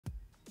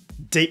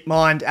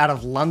DeepMind out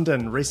of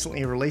London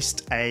recently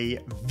released a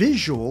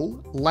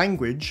visual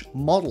language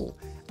model.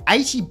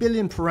 80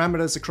 billion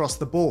parameters across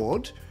the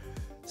board,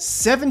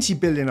 70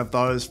 billion of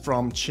those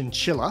from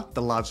Chinchilla,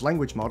 the large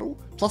language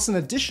model, plus an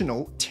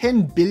additional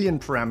 10 billion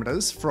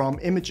parameters from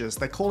images.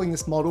 They're calling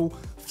this model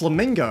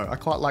Flamingo. I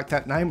quite like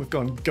that name. We've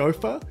gone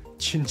gopher,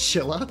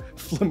 Chinchilla,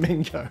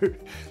 Flamingo.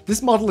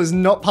 This model is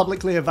not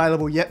publicly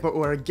available yet, but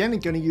we're again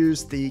going to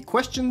use the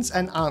questions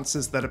and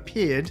answers that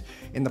appeared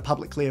in the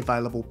publicly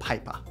available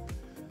paper.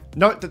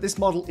 Note that this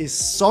model is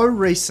so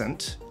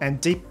recent and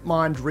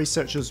DeepMind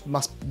researchers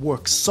must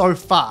work so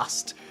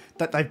fast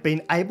that they've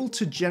been able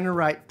to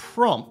generate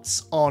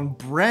prompts on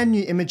brand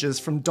new images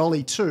from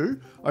DALL-E 2,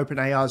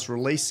 OpenAI's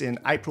release in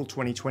April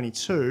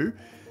 2022,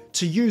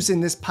 to use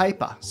in this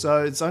paper.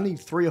 So it's only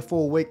 3 or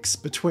 4 weeks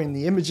between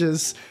the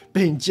images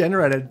being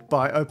generated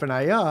by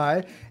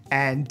OpenAI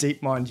and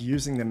DeepMind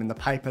using them in the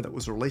paper that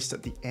was released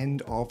at the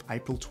end of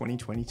April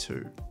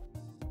 2022.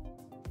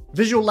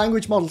 Visual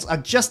language models are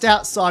just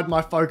outside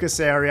my focus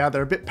area.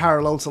 They're a bit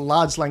parallel to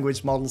large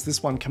language models.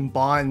 This one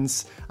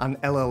combines an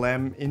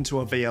LLM into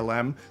a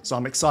VLM, so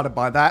I'm excited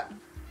by that.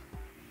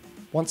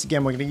 Once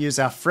again, we're going to use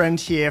our friend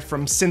here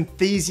from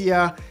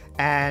Synthesia,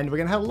 and we're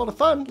going to have a lot of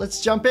fun.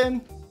 Let's jump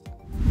in.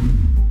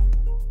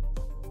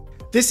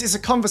 This is a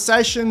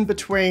conversation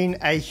between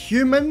a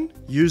human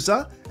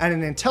user and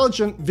an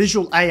intelligent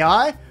visual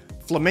AI,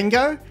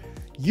 Flamingo.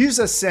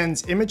 User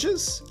sends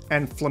images,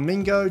 and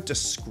Flamingo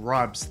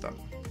describes them.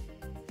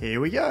 Here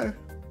we go.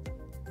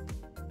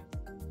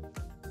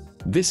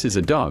 This is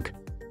a dog.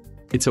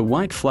 It's a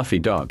white fluffy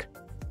dog.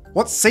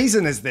 What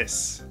season is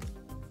this?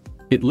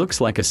 It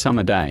looks like a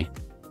summer day.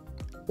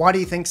 Why do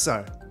you think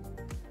so?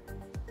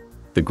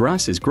 The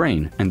grass is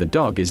green and the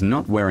dog is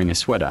not wearing a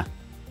sweater.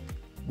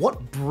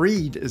 What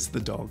breed is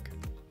the dog?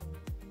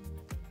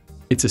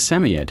 It's a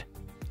Samoyed.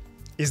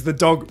 Is the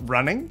dog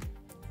running?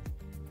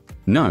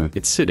 No,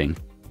 it's sitting.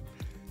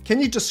 Can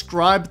you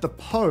describe the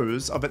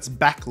pose of its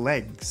back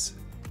legs?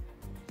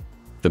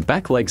 The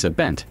back legs are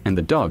bent and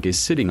the dog is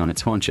sitting on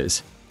its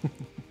haunches.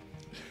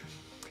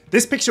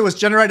 This picture was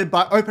generated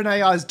by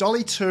OpenAI's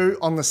DALL-E 2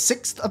 on the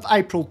 6th of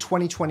April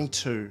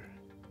 2022.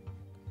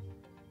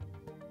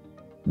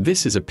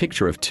 This is a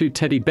picture of 2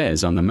 teddy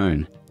bears on the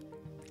moon.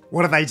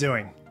 What are they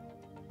doing?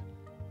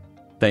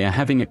 They are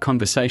having a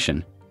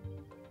conversation.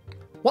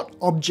 What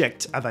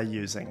object are they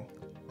using?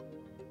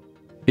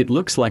 It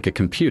looks like a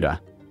computer.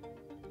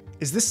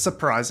 Is this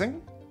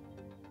surprising?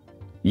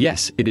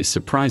 Yes, it is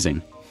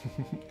surprising.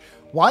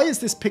 Why is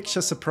this picture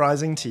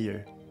surprising to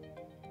you?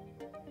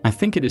 I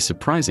think it is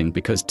surprising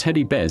because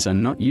teddy bears are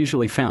not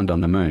usually found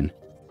on the moon.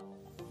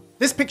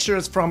 This picture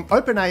is from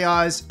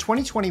OpenAI's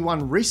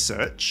 2021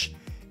 research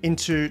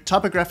into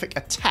typographic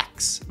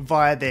attacks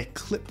via their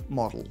CLIP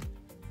model.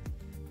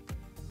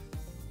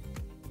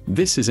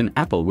 This is an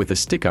apple with a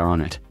sticker on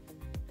it.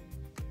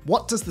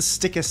 What does the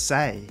sticker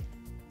say?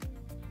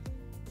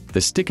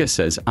 The sticker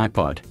says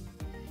iPod.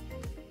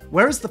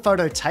 Where is the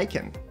photo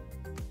taken?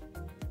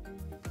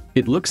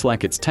 It looks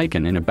like it's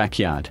taken in a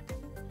backyard.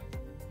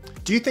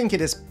 Do you think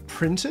it is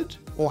printed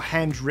or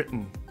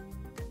handwritten?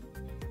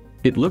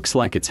 It looks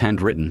like it's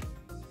handwritten.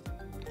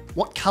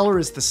 What color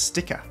is the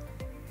sticker?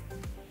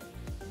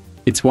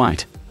 It's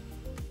white.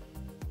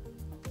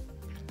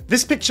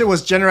 This picture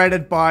was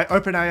generated by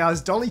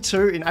OpenAI's DALL-E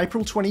 2 in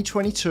April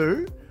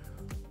 2022.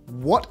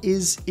 What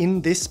is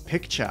in this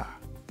picture?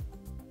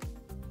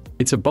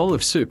 It's a bowl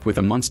of soup with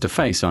a monster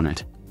face on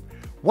it.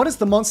 What is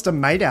the monster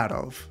made out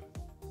of?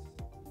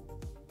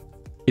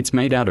 It's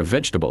made out of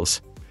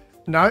vegetables.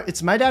 No,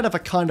 it's made out of a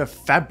kind of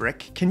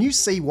fabric. Can you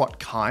see what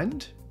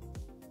kind?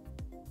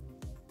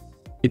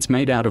 It's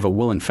made out of a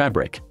woolen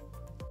fabric.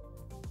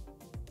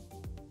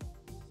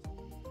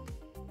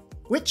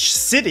 Which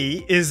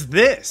city is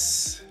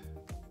this?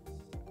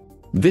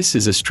 This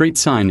is a street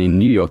sign in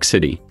New York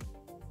City.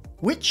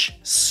 Which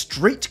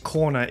street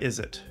corner is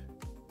it?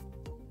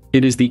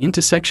 It is the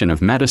intersection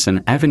of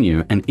Madison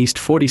Avenue and East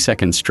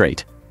 42nd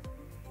Street.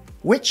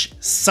 Which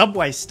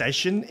subway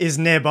station is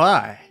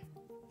nearby?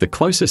 The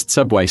closest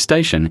subway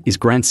station is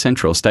Grand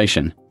Central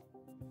Station.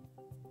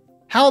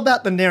 How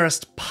about the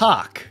nearest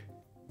park?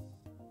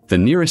 The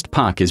nearest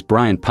park is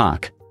Bryant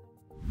Park.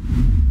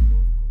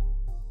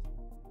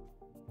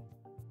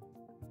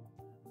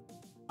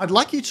 I'd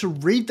like you to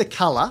read the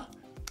color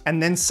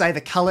and then say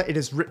the color it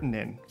is written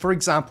in. For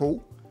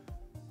example,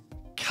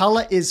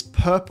 color is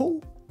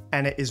purple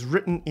and it is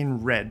written in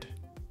red.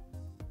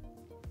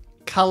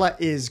 Color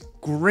is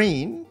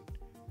green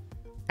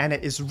and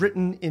it is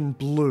written in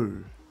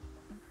blue.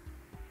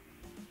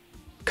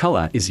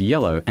 Color is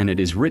yellow and it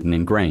is written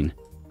in green.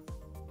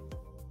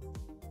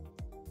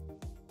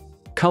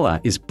 Color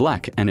is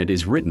black and it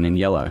is written in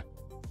yellow.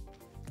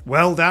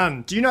 Well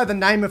done. Do you know the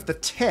name of the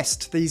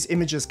test these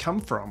images come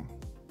from?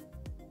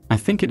 I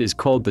think it is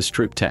called the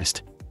Stroop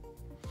test.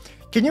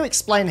 Can you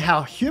explain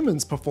how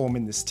humans perform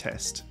in this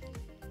test?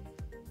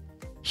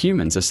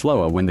 Humans are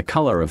slower when the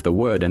color of the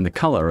word and the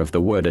color of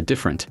the word are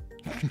different.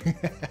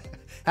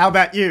 How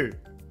about you?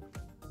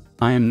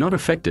 I am not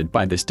affected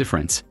by this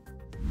difference.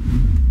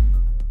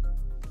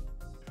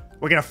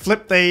 We're going to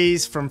flip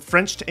these from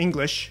French to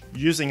English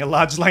using a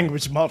large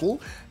language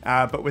model,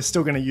 but we're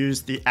still going to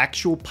use the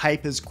actual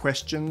paper's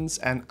questions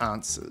and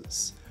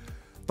answers.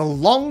 The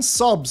long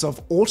sobs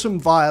of autumn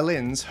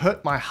violins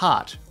hurt my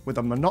heart with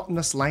a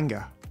monotonous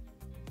languor.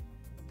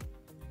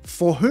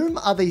 For whom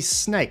are these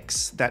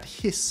snakes that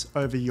hiss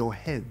over your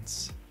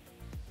heads?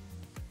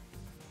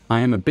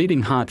 I am a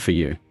beating heart for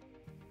you.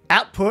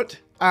 Output,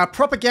 a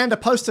propaganda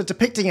poster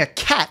depicting a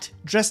cat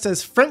dressed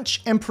as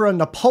French Emperor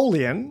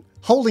Napoleon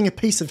holding a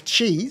piece of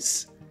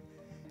cheese.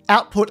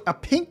 Output, a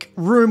pink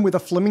room with a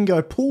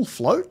flamingo pool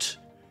float.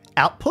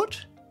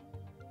 Output,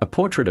 A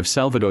portrait of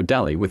Salvador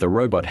Dali with a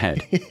robot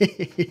head.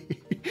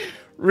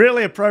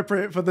 really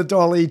appropriate for the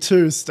DALL-E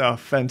 2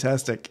 stuff.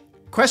 Fantastic.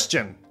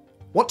 Question.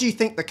 What do you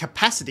think the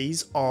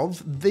capacities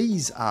of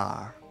these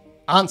are?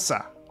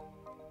 Answer.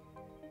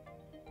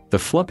 The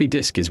floppy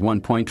disk is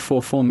 1.44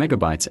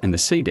 megabytes and the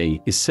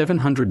CD is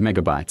 700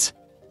 megabytes.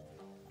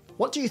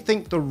 What do you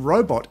think the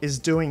robot is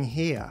doing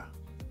here?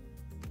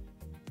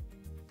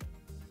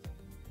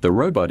 The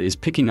robot is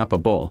picking up a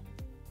ball.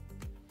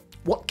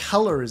 What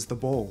color is the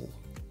ball?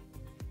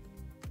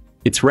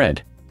 It's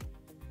red.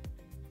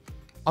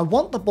 I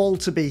want the ball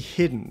to be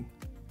hidden.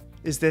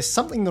 Is there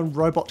something the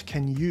robot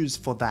can use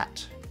for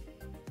that?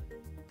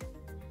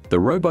 The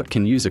robot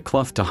can use a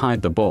cloth to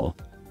hide the ball.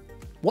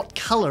 What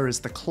color is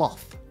the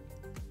cloth?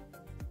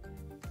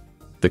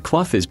 The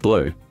cloth is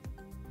blue.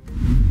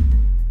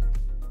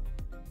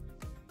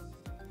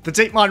 The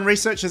DeepMind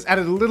researchers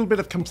added a little bit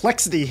of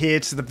complexity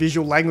here to the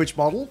visual language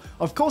model.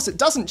 Of course, it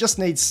doesn't just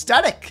need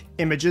static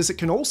images, it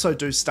can also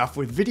do stuff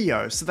with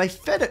video. So they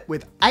fed it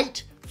with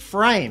 8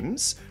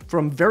 frames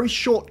from very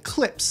short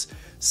clips.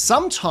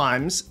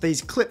 Sometimes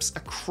these clips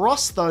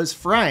across those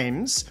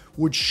frames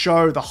would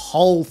show the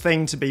whole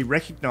thing to be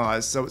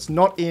recognized. So it's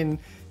not in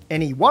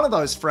any one of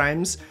those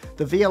frames.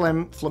 The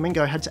VLM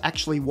Flamingo had to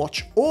actually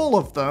watch all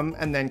of them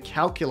and then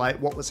calculate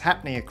what was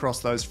happening across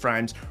those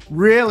frames.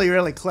 Really,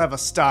 really clever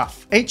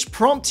stuff. Each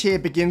prompt here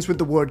begins with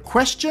the word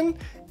question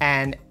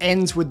and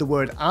ends with the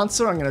word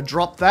answer. I'm going to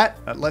drop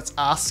that, but let's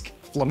ask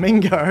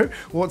Flamingo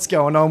what's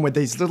going on with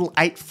these little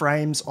 8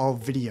 frames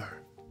of video.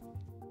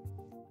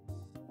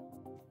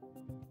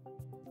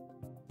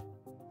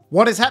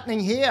 What is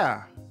happening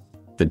here?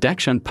 The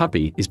Dachshund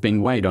puppy is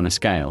being weighed on a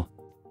scale.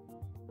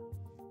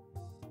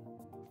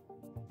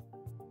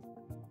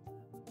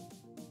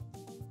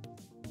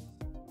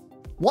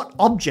 What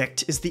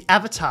object is the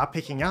avatar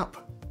picking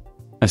up?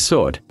 A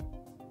sword.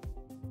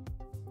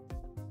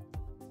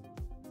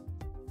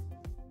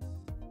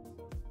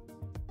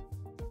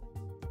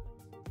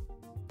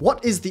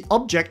 What is the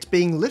object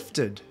being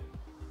lifted?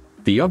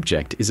 The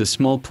object is a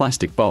small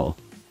plastic bowl.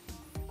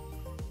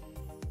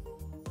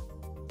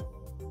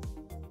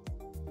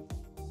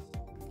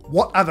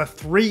 What are the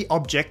 3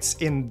 objects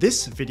in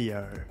this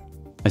video?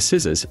 A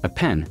scissors, a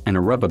pen, and a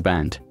rubber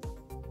band.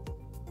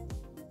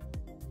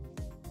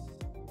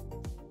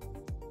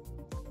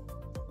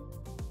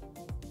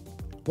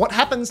 What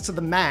happens to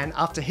the man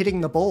after hitting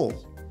the ball?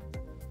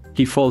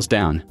 He falls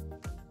down.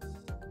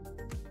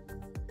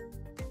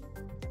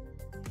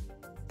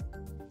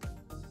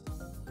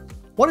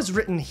 What is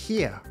written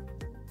here?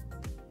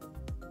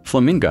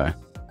 Flamingo.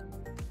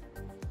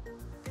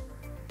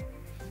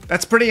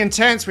 That's pretty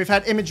intense. We've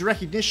had image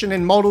recognition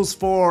in models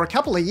for a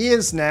couple of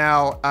years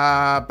now,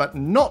 but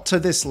not to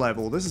this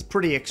level. This is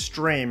pretty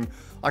extreme.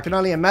 I can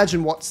only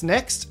imagine what's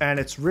next, and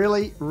it's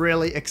really,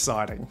 really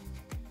exciting.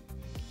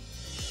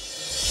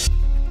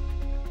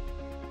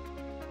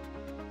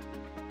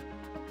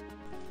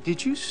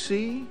 Did you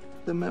see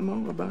the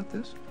memo about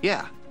this?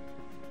 Yeah,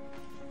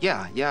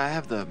 I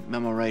have the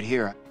memo right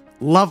here.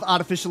 Love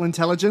artificial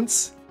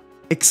intelligence?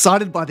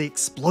 Excited by the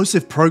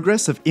explosive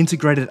progress of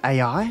integrated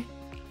AI?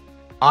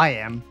 I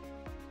am.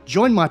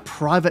 Join my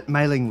private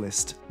mailing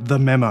list, The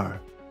Memo.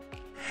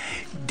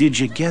 Did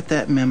you get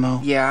that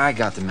memo? Yeah, I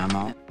got the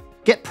memo.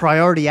 Get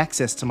priority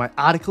access to my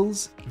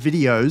articles,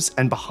 videos,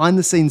 and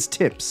behind-the-scenes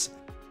tips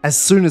as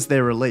soon as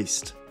they're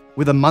released,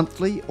 with a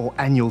monthly or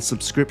annual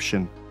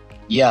subscription.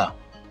 Yeah.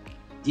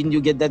 Didn't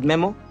you get that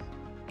memo?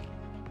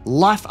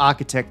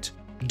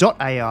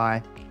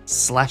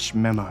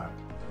 lifearchitect.ai/memo.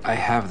 I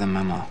have the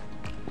memo.